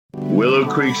Willow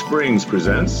Creek Springs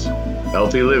presents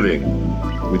Healthy Living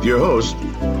with your host,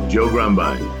 Joe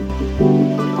Grumbine.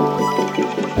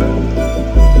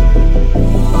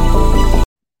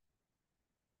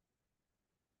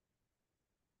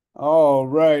 All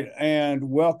right, and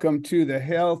welcome to the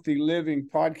Healthy Living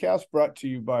podcast brought to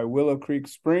you by Willow Creek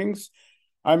Springs.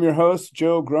 I'm your host,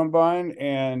 Joe Grumbine,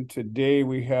 and today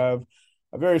we have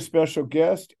a very special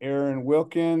guest, Erin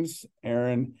Wilkins.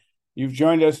 Erin, you've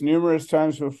joined us numerous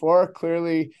times before.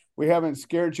 Clearly, we haven't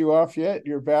scared you off yet.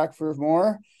 You're back for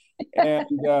more. And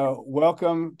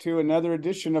welcome to another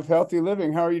edition of Healthy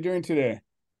Living. How are you doing today?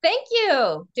 Thank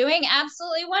you. Doing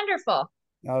absolutely wonderful.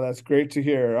 Oh, that's great to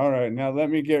hear. All right, now let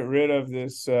me get rid of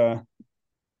this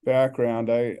background.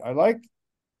 I like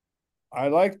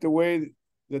the way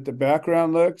that the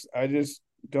background looks. I just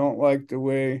don't like the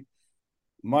way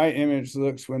my image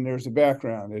looks when there's a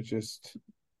background. It just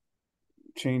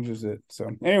changes it. So,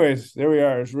 anyways, there we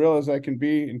are, as real as I can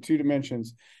be in two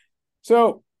dimensions.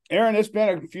 So, Erin, it's been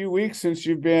a few weeks since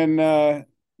you've been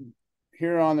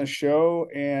here on the show,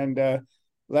 and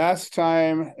last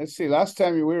time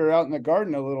we were out in the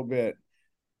garden a little bit.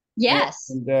 Yes.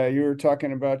 And you were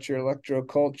talking about your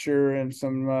electroculture and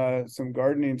some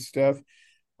gardening stuff.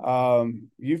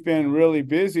 You've been really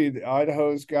busy.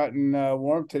 Idaho's gotten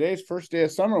warm. Today's first day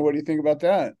of summer. What do you think about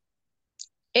that?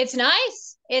 It's nice.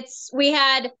 We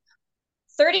had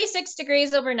 36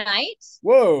 degrees overnight.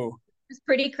 Whoa. It was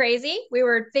pretty crazy. We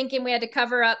were thinking we had to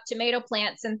cover up tomato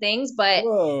plants and things, but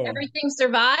Whoa. everything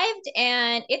survived,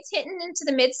 and it's hitting into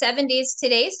the mid 70s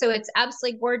today, so it's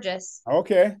absolutely gorgeous.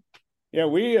 Okay. Yeah,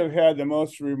 we have had the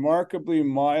most remarkably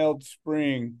mild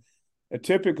spring. A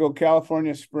typical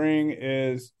California spring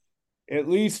is at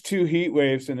least two heat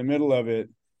waves in the middle of it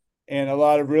and a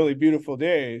lot of really beautiful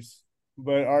days.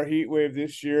 But our heat wave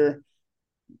this year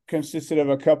consisted of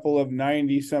a couple of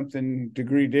 90-something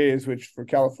degree days, which for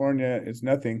California is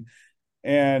nothing.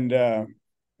 And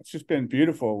it's just been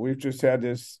beautiful. We've just had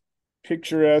this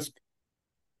picturesque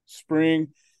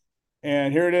spring.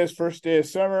 And here it is, first day of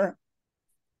summer.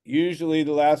 Usually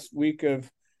the last week and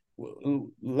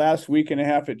a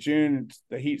half of June,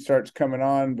 the heat starts coming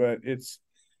on, but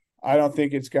I don't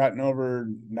think it's gotten over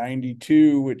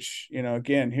 92, which,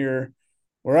 again, here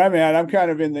where I'm at, I'm kind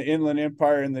of in the Inland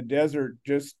Empire in the desert,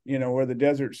 just, where the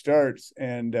desert starts.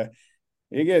 And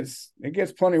it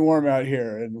gets plenty warm out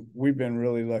here, and we've been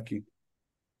really lucky.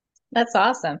 That's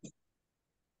awesome.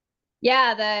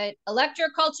 Yeah, the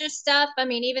electroculture stuff. I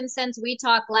mean, even since we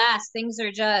talked last, things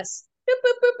are just boop,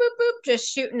 boop, boop, boop, boop,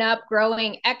 just shooting up,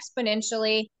 growing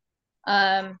exponentially.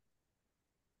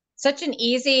 Such an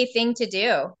easy thing to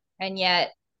do, and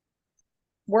yet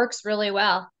works really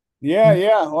well.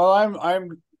 Yeah. Well,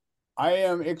 I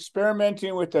am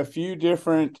experimenting with a few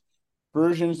different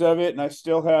versions of it, and I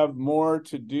still have more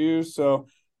to do. So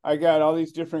I got all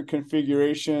these different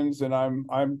configurations, and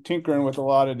I'm tinkering with a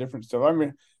lot of different stuff.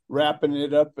 I'm wrapping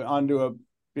it up onto a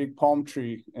big palm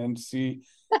tree and see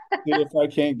if I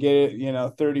can't get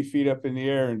it, 30 feet up in the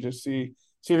air, and just see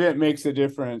if it makes a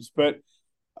difference. But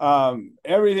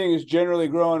everything is generally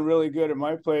growing really good at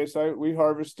my place. We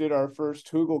harvested our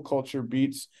first hugel culture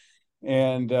beets,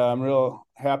 and I'm real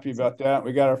happy about that.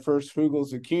 We got our first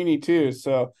hugel zucchini too.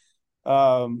 So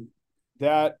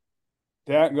that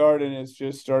garden is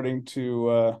just starting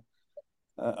to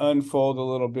unfold a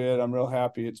little bit. I'm real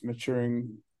happy. It's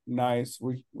maturing nice.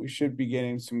 We should be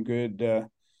getting some good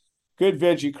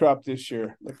veggie crop this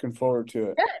year. Looking forward to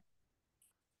it. Good.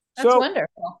 That's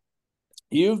wonderful.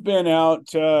 You've been out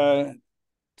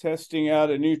testing out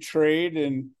a new trade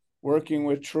and working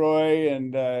with Troy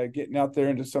and getting out there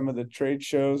into some of the trade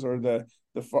shows or the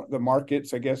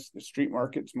markets, I guess the street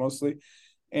markets mostly.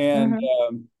 And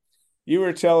you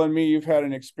were telling me you've had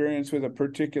an experience with a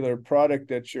particular product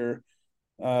that you're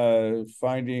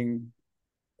finding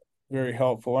very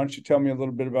helpful. Why don't you tell me a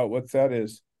little bit about what that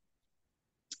is?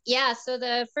 Yeah, so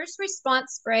the first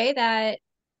response spray that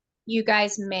you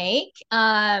guys make,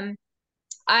 I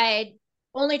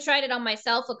only tried it on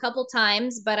myself a couple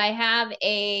times, but I have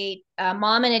a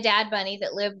mom and a dad bunny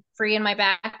that live free in my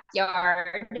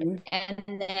backyard, and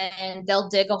then they'll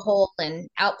dig a hole and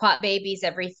outpot babies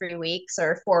every 3 weeks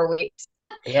or 4 weeks.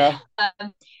 Yeah.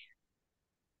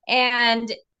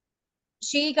 And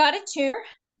she got a tumor,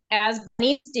 as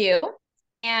bunnies do,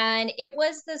 and it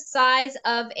was the size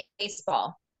of a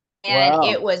baseball. And Wow.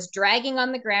 it was dragging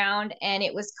on the ground, and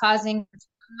it was causing so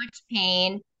much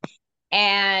pain.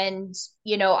 And,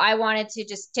 I wanted to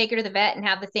just take her to the vet and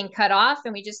have the thing cut off.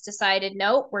 And we just decided,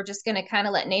 nope, we're just going to kind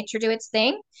of let nature do its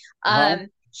thing.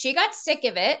 She got sick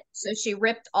of it. So she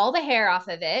ripped all the hair off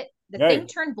of it. The thing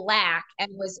turned black and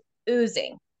was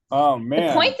oozing. Oh The point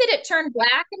man. that it turned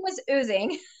black and was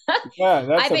oozing, Yeah,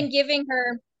 I've been giving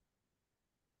her,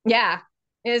 yeah,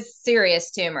 is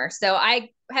serious tumor. So I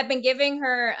have been giving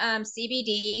her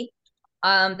CBD,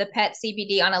 the pet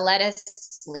CBD on a lettuce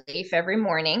leaf every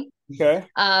morning. okay.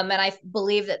 And I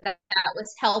believe that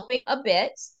was helping a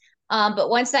bit. But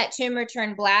once that tumor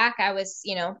turned black, I was,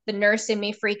 the nurse in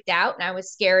me freaked out and I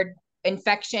was scared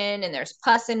infection and there's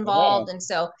pus Yeah. involved. And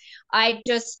so I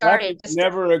just Black started is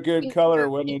never a good color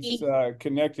when it's to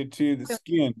connected to the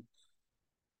skin.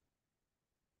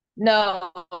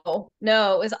 no,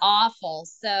 no, it was awful.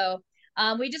 So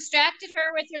we distracted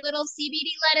her with your little CBD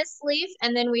lettuce leaf,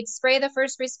 and then we'd spray the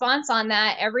first response on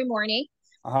that every morning.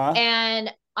 Uh-huh.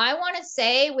 And I want to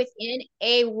say within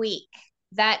a week,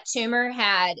 that tumor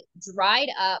had dried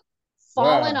up,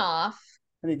 fallen Wow. off.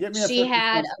 Can you get me a She first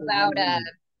had response for about one minute?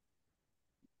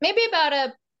 maybe about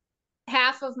a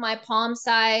half of my palm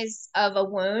size of a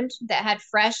wound that had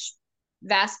fresh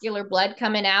vascular blood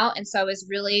coming out. And so I was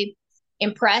really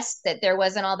impressed that there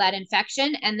wasn't all that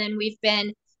infection. And then we've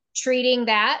been treating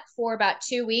that for about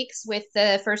 2 weeks with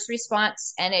the first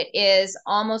response, and it is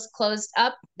almost closed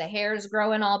up. The hair is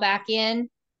growing all back in.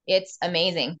 It's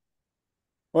amazing.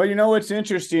 Well, you know what's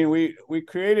interesting? We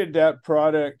created that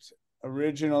product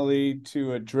originally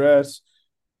to address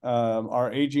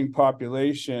our aging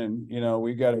population. You know,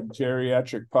 we got a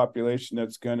geriatric population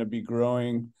that's going to be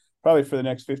growing probably for the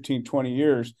next 15, 20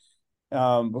 years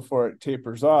before it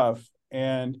tapers off.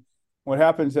 And what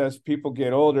happens as people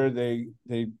get older, they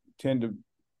tend to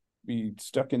be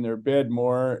stuck in their bed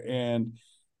more and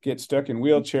get stuck in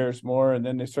wheelchairs more. And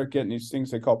then they start getting these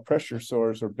things they call pressure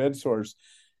sores or bed sores.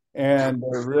 And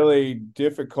they're really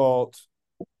difficult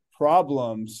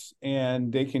problems,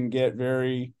 and they can get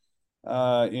very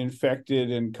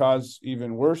infected and cause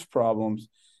even worse problems.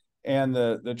 And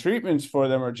the treatments for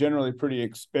them are generally pretty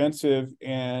expensive,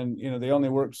 and they only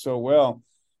work so well.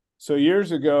 So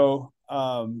years ago,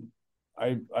 I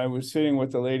was sitting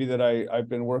with a lady that I've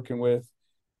been working with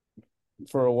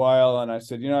for a while, and I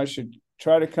said, I should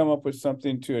try to come up with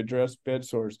something to address bed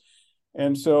sores.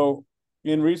 And so,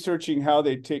 in researching how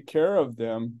they take care of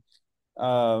them,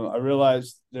 I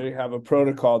realized they have a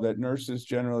protocol that nurses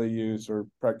generally use, or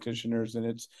practitioners, and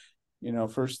it's,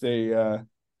 first they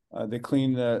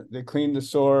clean the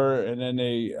sore, and then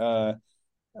they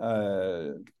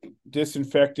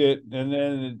disinfect it, and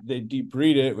then they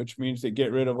debride it, which means they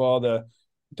get rid of all the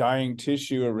dying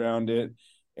tissue around it,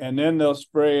 and then they'll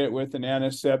spray it with an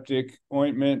antiseptic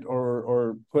ointment,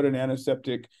 or put an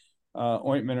antiseptic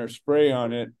ointment or spray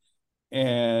on it,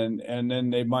 and then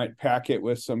they might pack it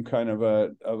with some kind of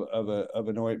an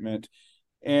ointment,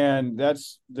 and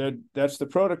that's the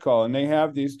protocol. And they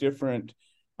have these different.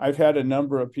 I've had a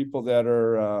number of people that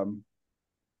are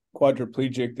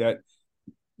quadriplegic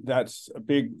that's a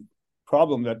big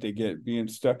problem that they get, being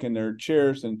stuck in their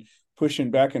chairs and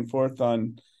pushing back and forth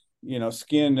on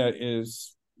skin that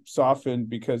is softened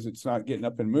because it's not getting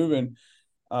up and moving.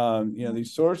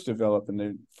 These sores develop and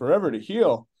they're forever to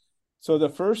heal. So the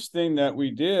first thing that we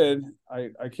did,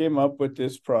 I came up with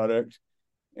this product,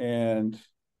 and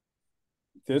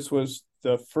this was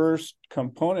the first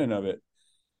component of it.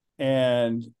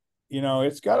 And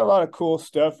it's got a lot of cool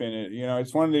stuff in it.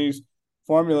 It's one of these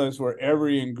formulas where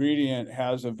every ingredient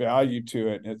has a value to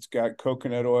it. It's got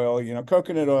coconut oil.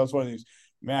 Coconut oil is one of these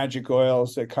magic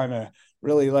oils that kind of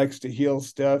really likes to heal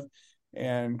stuff.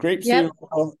 And grapeseed Yep.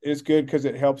 oil is good because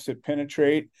it helps it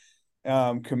penetrate.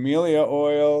 Camellia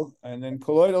oil, and then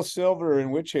colloidal silver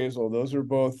and witch hazel. Those are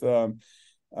both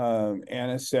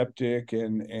antiseptic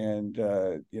and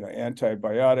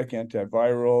antibiotic,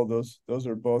 antiviral. Those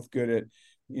are both good at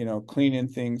cleaning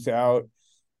things out.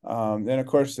 Then of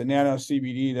course the nano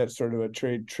CBD, that's sort of a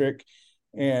trade trick,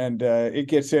 and it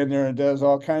gets in there and does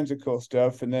all kinds of cool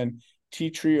stuff. And then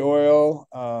tea tree oil,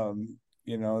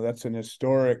 that's an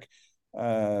historic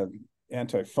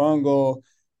antifungal,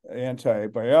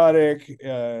 antibiotic,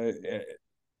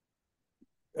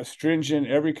 astringent,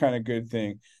 every kind of good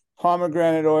thing.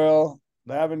 Pomegranate oil,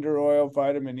 lavender oil,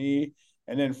 vitamin E,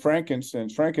 and then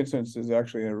frankincense. Frankincense is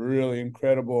actually a really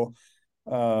incredible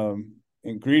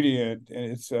ingredient,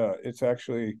 and it's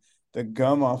actually the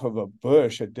gum off of a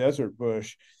bush, a desert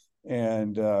bush,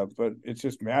 and but it's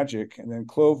just magic. And then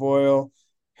clove oil,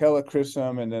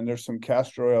 helichrysum, and then there's some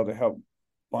castor oil to help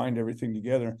bind everything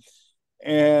together.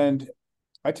 And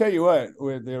I tell you what,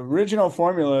 with the original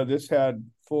formula, this had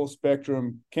full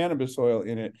spectrum cannabis oil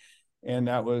in it, and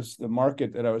that was the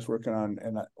market that I was working on.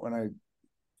 And when I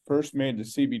first made the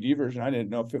CBD version, I didn't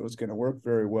know if it was going to work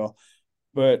very well,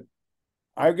 but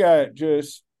I got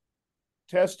just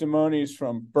testimonies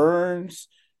from burns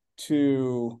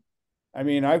to I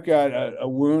mean, I've got a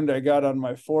wound I got on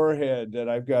my forehead that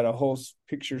I've got a whole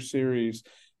picture series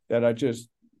that I just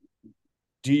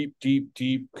deep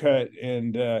cut.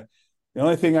 And the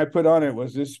only thing I put on it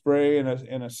was this spray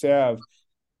and a salve.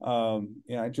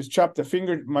 I just chopped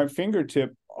my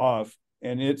fingertip off,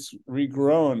 and it's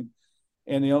regrown.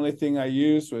 And the only thing I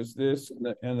used was this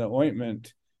and the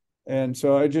ointment. And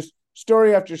so I just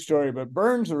story after story, but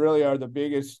burns really are the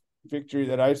biggest victory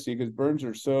that I see, because burns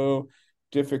are so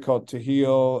difficult to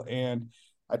heal. And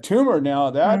a tumor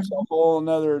now, that's a whole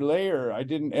nother layer. I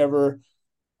didn't ever,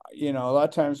 a lot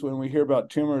of times when we hear about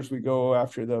tumors, we go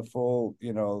after the full,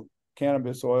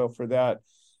 cannabis oil for that.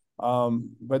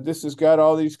 But this has got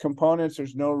all these components.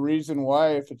 There's no reason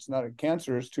why, if it's not a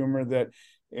cancerous tumor, that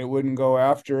it wouldn't go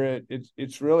after it.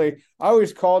 It's really, I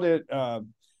always called it,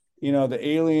 the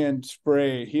alien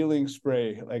spray, healing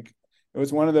spray. Like it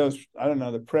was one of those, I don't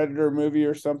know, the Predator movie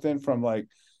or something from like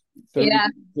 30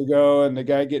 years ago, and the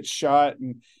guy gets shot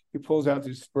and he pulls out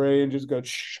this spray and just goes,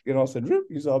 shh, and all of a sudden,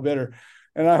 he's all better.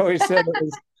 And I always said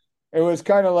it was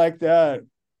kind of like that.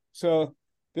 So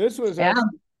this was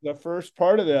actually the first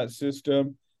part of that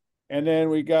system. And then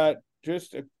we got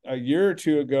just a year or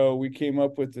two ago, we came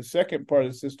up with the second part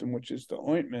of the system, which is the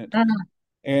ointment.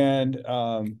 And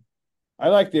I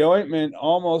like the ointment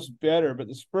almost better, but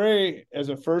the spray as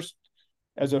a first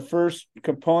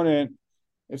component,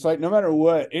 it's like no matter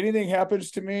what, anything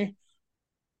happens to me,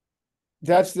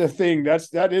 that's the thing.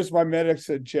 That is my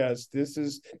medicine chest. This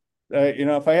is,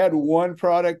 if I had one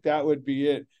product, that would be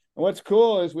it. And what's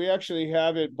cool is we actually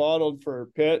have it bottled for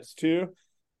pets too,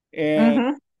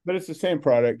 but it's the same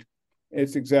product.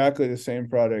 It's exactly the same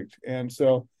product. And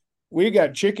so we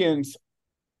got chickens,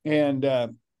 and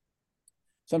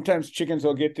sometimes chickens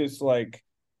will get this like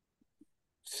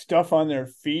stuff on their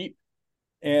feet,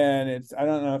 and I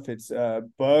don't know if it's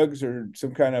bugs or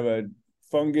some kind of a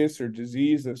fungus or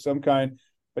disease of some kind,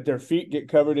 but their feet get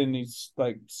covered in these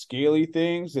like scaly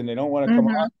things, and they don't want to come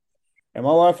off. And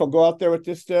my wife will go out there with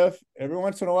this stuff. Every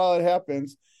once in a while it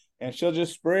happens, and she'll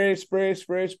just spray,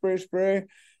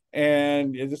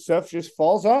 and the stuff just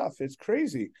falls off. It's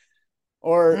crazy.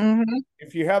 Or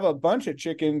if you have a bunch of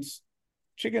chickens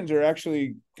are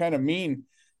actually kind of mean,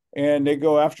 and they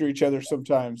go after each other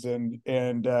sometimes, and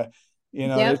they're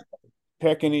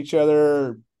pecking each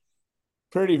other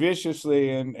pretty viciously,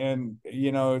 and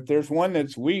if there's one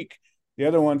that's weak, the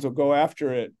other ones will go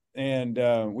after it.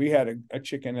 And we had a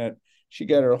chicken that she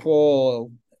got her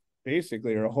whole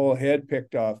head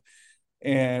picked off,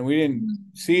 and we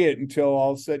didn't see it until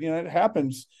all of a sudden, it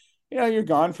happens. You're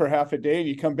gone for half a day and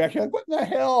you come back, you're like, what in the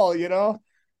hell,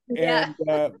 And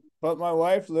but my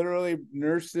wife literally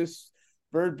nursed this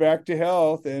bird back to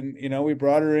health, and we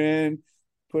brought her in,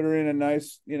 put her in a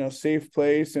nice, safe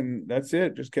place, and that's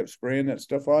it. Just kept spraying that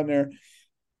stuff on there.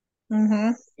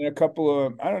 In a couple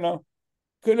of, I don't know,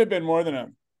 couldn't have been more than a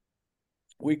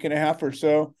week and a half or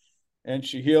so, and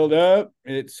she healed up.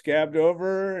 It scabbed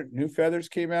over, new feathers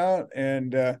came out,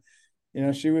 and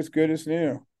she was good as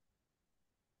new.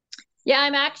 Yeah,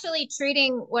 I'm actually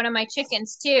treating one of my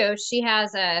chickens too. She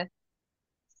has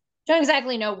don't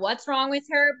exactly know what's wrong with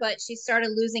her, but she started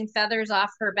losing feathers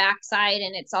off her backside,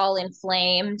 and it's all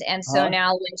inflamed. And so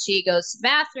now when she goes to the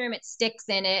bathroom, it sticks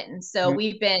in it. And so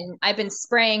I've been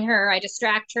spraying her. I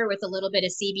distract her with a little bit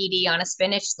of CBD on a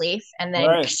spinach leaf, and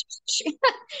then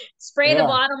spray the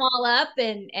bottom all up,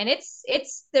 and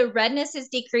it's the redness is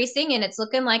decreasing, and it's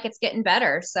looking like it's getting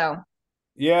better. So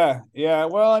yeah.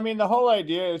 Well, I mean, the whole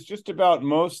idea is just about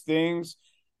most things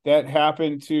that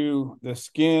happen to the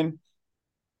skin.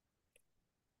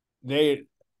 The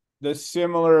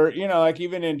similar, like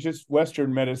even in just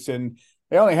Western medicine,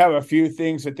 they only have a few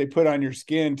things that they put on your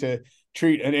skin to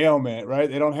treat an ailment, right?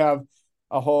 They don't have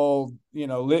a whole,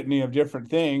 litany of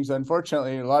different things.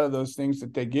 Unfortunately, a lot of those things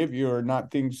that they give you are not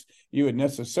things you would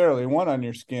necessarily want on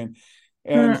your skin.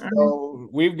 And so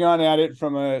we've gone at it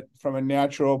from a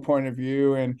natural point of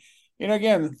view. And,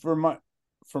 again, for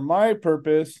my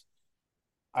purpose,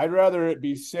 I'd rather it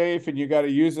be safe and you got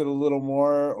to use it a little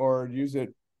more, or use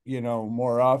it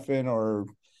more often or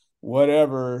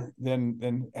whatever,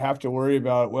 than have to worry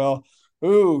about, well,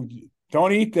 ooh,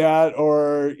 don't eat that,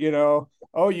 or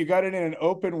oh, you got it in an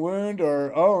open wound,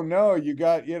 or oh no, you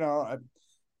got,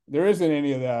 there isn't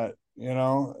any of that.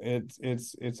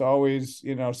 It's always,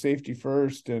 safety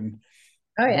first. And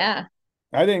I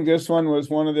think this one was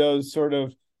one of those sort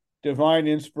of divine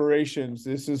inspirations.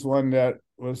 This is one that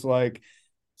was like,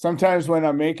 sometimes when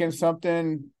I'm making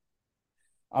something,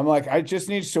 I'm like, I just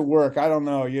needs to work. I don't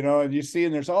know, and you see,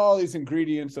 and there's all these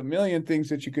ingredients, a million things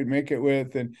that you could make it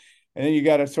with. And then you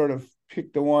got to sort of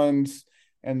pick the ones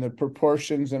and the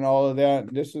proportions and all of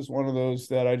that. This is one of those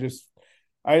that I just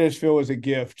feel was a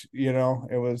gift.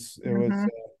 It was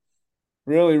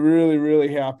really, really,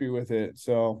 really happy with it.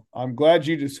 So I'm glad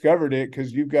you discovered it,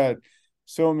 because you've got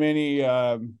so many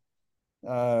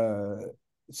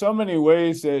so many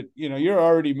ways that you're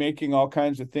already making all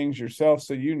kinds of things yourself.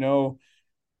 So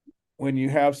when you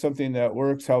have something that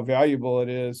works, how valuable it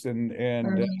is, and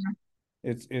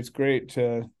it's great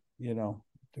to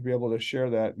to be able to share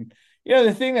that. And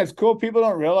the thing that's cool, people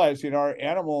don't realize, our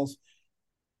animals,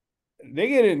 they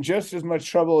get in just as much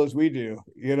trouble as we do.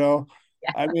 Yeah.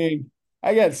 I mean,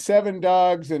 I got 7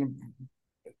 dogs and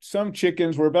some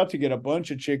chickens. We're about to get a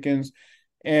bunch of chickens,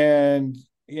 and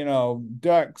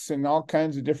ducks and all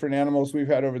kinds of different animals we've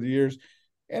had over the years.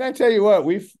 And I tell you what,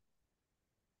 we've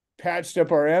patched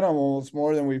up our animals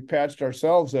more than we've patched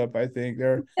ourselves up. I think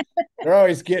they're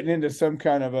always getting into some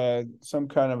kind of a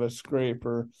scrape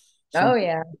or some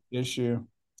issue.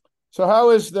 So how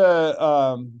is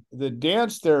the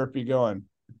dance therapy going?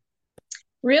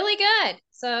 Really good.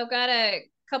 So I've got a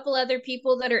couple other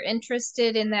people that are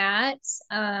interested in that.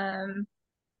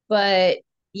 But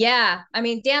yeah, I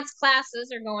mean, dance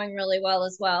classes are going really well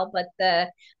as well. But the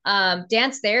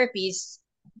dance therapies,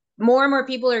 more and more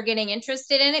people are getting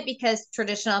interested in it because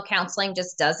traditional counseling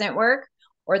just doesn't work,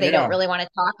 or they don't really want to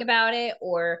talk about it.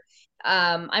 Or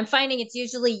I'm finding it's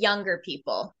usually younger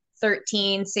people,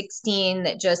 13, 16,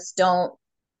 that just don't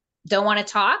want to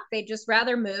talk. They just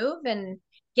rather move and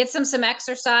get some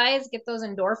exercise, get those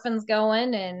endorphins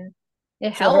going, and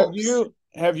it helps.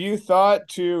 Have you thought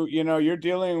to, you're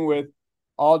dealing with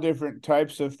all different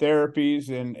types of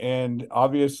therapies, and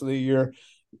obviously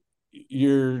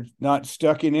you're not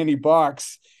stuck in any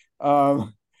box.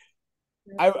 I'm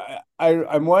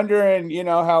wondering,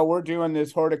 how we're doing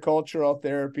this horticultural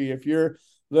therapy, if you're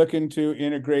looking to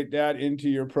integrate that into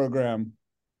your program.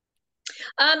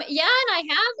 Yeah, and I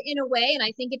have, in a way, and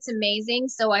I think it's amazing.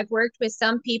 So I've worked with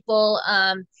some people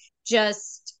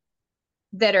just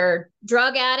that are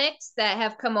drug addicts that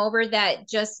have come over that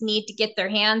just need to get their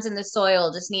hands in the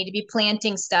soil, just need to be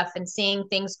planting stuff and seeing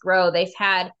things grow. They've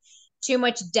had too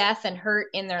much death and hurt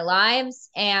in their lives.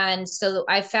 And so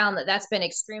I found that that's been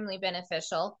extremely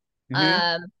beneficial.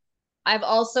 Mm-hmm. I've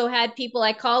also had people,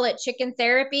 I call it chicken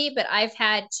therapy, but I've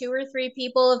had 2 or 3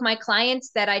 people of my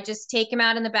clients that I just take them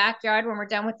out in the backyard when we're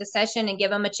done with the session and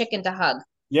give them a chicken to hug.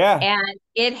 Yeah. And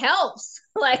it helps.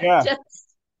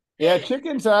 Yeah,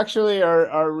 chickens actually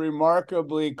are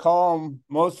remarkably calm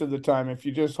most of the time. If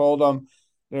you just hold them,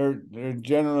 they're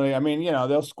generally, I mean,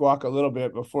 they'll squawk a little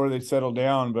bit before they settle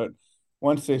down, but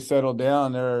once they settle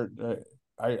down,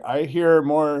 I hear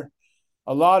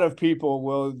a lot of people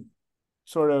will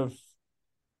sort of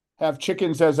have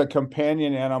chickens as a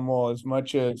companion animal as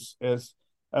much as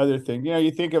other things. You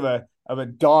think of a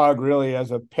dog really as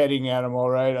a petting animal,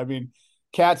 right? I mean,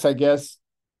 cats, I guess,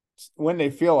 when they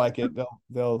feel like it,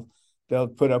 they'll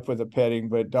put up with a petting,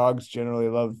 but dogs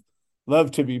generally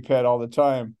love to be pet all the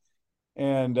time.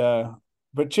 And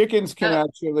but chickens can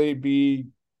actually be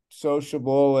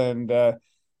sociable, and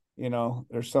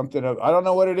there's something I don't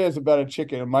know what it is about a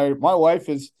chicken. My wife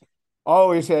has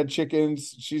always had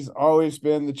chickens. She's always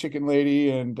been the chicken lady,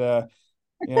 and like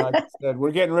I said, we're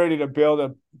getting ready to build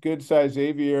a good sized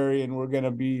aviary, and we're going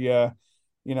to be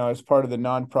as part of the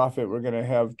nonprofit, we're going to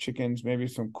have chickens, maybe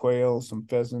some quail, some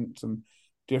pheasant, some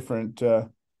different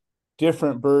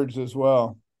birds as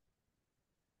well.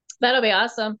 That'll be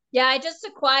awesome. Yeah, I just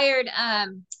acquired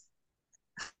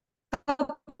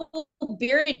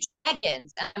bearded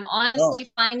dragons. I'm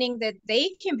honestly finding that they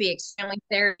can be extremely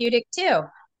therapeutic too.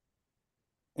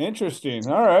 Interesting.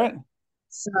 All right.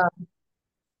 So,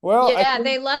 well, yeah,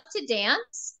 they love to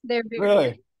dance. They're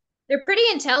pretty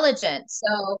intelligent.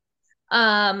 So,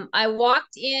 I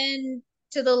walked in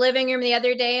to the living room the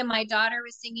other day, and my daughter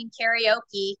was singing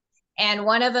karaoke, and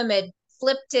one of them had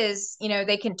flipped his,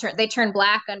 they turn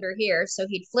black under here, so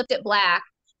he'd flipped it black,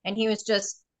 and he was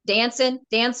just dancing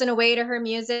away to her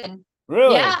music. And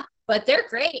really? Yeah, but they're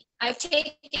great. I've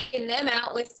taken them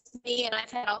out with me, and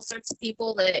I've had all sorts of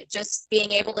people that just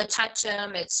being able to touch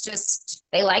them, it's just,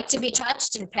 they like to be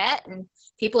touched and pet, and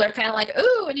people are kind of like,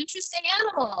 ooh, an interesting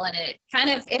animal. And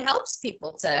it helps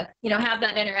people to, have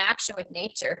that interaction with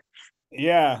nature.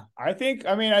 Yeah. I think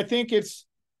it's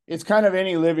kind of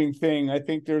any living thing. I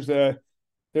think there's a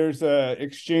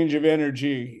exchange of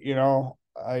energy,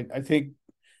 I think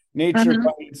nature,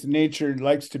 nature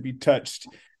likes to be touched.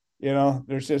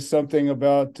 There's just something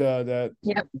about that.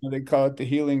 Yep. They call it the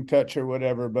healing touch or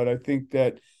whatever. But I think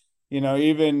that,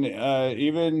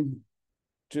 even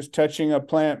just touching a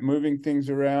plant, moving things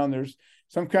around, there's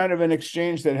some kind of an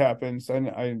exchange that happens.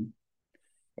 And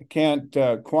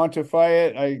quantify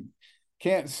it. I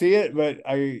can't see it, but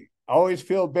I always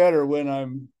feel better when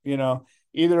I'm,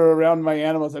 either around my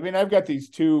animals. I mean, I've got these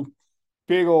two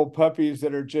big old puppies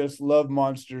that are just love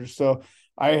monsters. So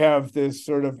I have this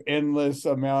sort of endless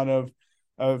amount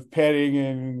of petting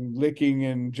and licking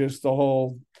and just the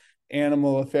whole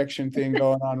animal affection thing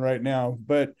going on right now.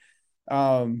 But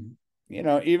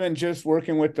even just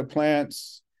working with the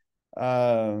plants,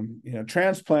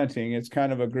 transplanting, it's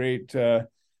kind of a great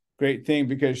thing,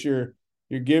 because you're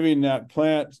giving that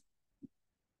plant,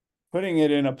 putting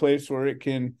it in a place where it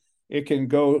can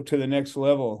go to the next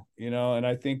level, and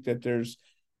I think that there's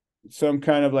some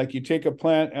kind of, like, you take a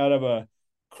plant out of a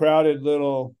crowded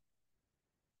little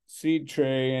seed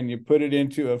tray and you put it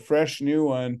into a fresh new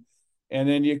one, and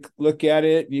then you look at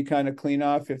it and you kind of clean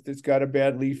off if it's got a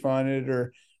bad leaf on it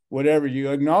or whatever.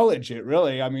 You acknowledge it,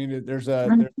 really. I mean, there's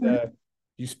a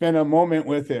you spend a moment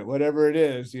with it, whatever it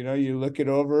is, you look it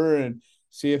over and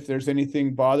see if there's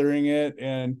anything bothering it,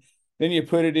 and then you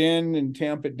put it in and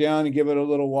tamp it down and give it a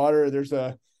little water.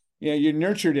 You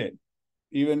nurtured it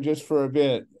even just for a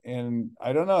bit. And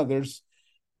I don't know,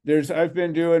 I've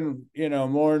been doing,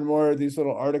 more and more of these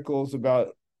little articles about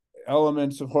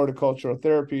elements of horticultural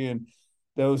therapy, and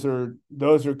those are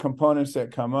components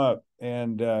that come up.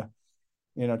 And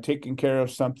taking care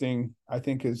of something, I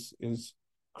think, is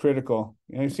critical.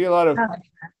 And you see a lot of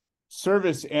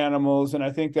service animals, and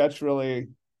I think that's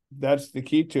the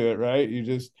key to it, right?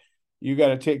 You got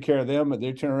to take care of them, but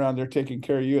they turn around, they're taking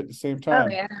care of you at the same time.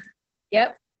 Oh yeah.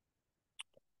 Yep.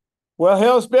 Well,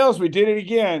 Hell's Bells, we did it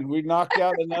again. We knocked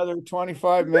out another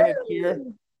 25 minutes here.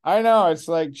 I know, it's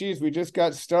like, geez, we just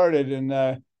got started,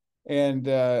 and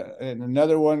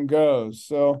another one goes.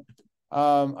 So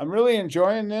I'm really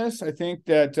enjoying this. I think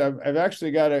that I've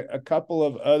actually got a couple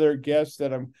of other guests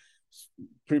that I'm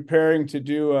preparing to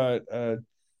do a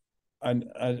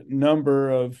number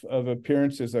of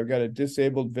appearances. I've got a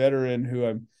disabled veteran who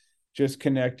I'm just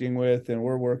connecting with, and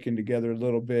we're working together a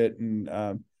little bit,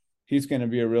 and he's going to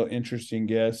be a real interesting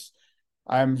guest.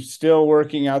 I'm still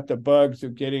working out the bugs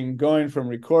of getting going from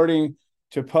recording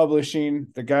to publishing.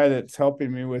 The guy that's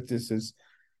helping me with this has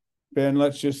been,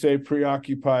 let's just say,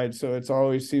 preoccupied, so it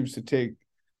always seems to take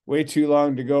way too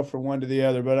long to go from one to the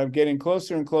other, but I'm getting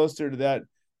closer and closer to that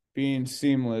being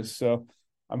seamless. So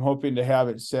I'm hoping to have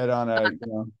it set on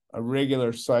a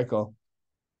regular cycle.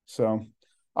 So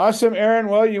awesome, Erin.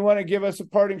 Well, you want to give us a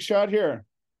parting shot here?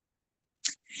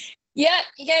 Yeah,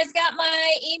 you guys got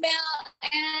my email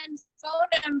and phone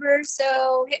number,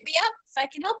 so hit me up if I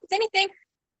can help with anything.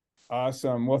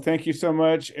 Awesome. Well, thank you so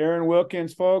much, Erin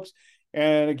Wilkins, folks.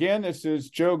 And again, this is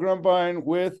Joe Grumbine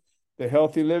with the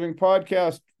Healthy Living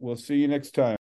Podcast. We'll see you next time.